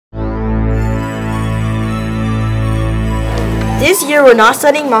This year we're not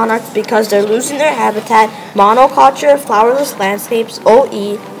studying monarchs because they're losing their habitat, monoculture, flowerless landscapes,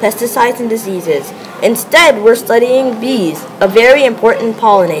 OE, pesticides, and diseases. Instead, we're studying bees, a very important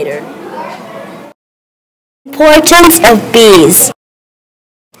pollinator. Importance of bees.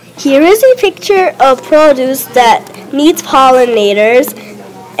 Here is a picture of produce that needs pollinators,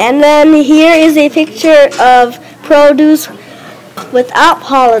 and then here is a picture of produce without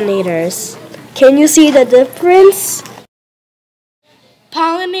pollinators. Can you see the difference?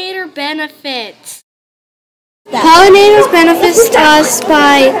 Pollinator benefits. Pollinators benefit us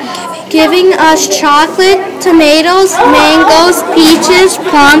by giving us chocolate, tomatoes, mangoes, peaches,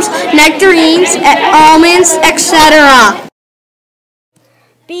 plums, nectarines, almonds, etc.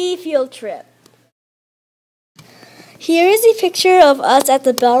 Bee field trip. Here is a picture of us at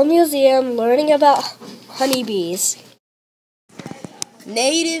the Bell Museum learning about honeybees.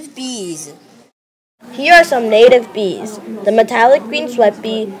 Native bees. Here are some native bees: the metallic green sweat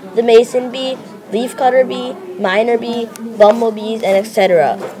bee, the mason bee, leafcutter bee, miner bee, bumblebees, and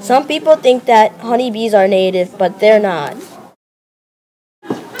etc. Some people think that honeybees are native, but they're not.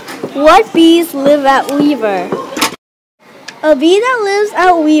 What bees live at Weaver? A bee that lives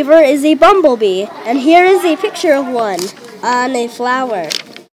at Weaver is a bumblebee, and here is a picture of one on a flower.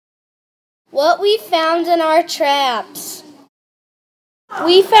 What we found in our traps.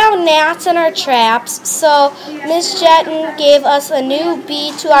 We found gnats in our traps, so Ms. Jetton gave us a new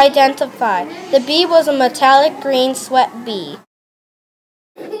bee to identify. The bee was a metallic green sweat bee.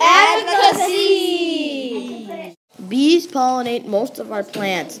 Advocacy! Bees pollinate most of our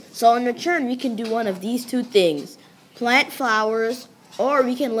plants, so in return we can do one of these two things: plant flowers, or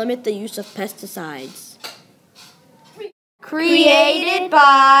we can limit the use of pesticides. Created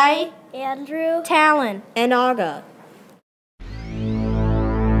by Andrew, Talon, and Aga.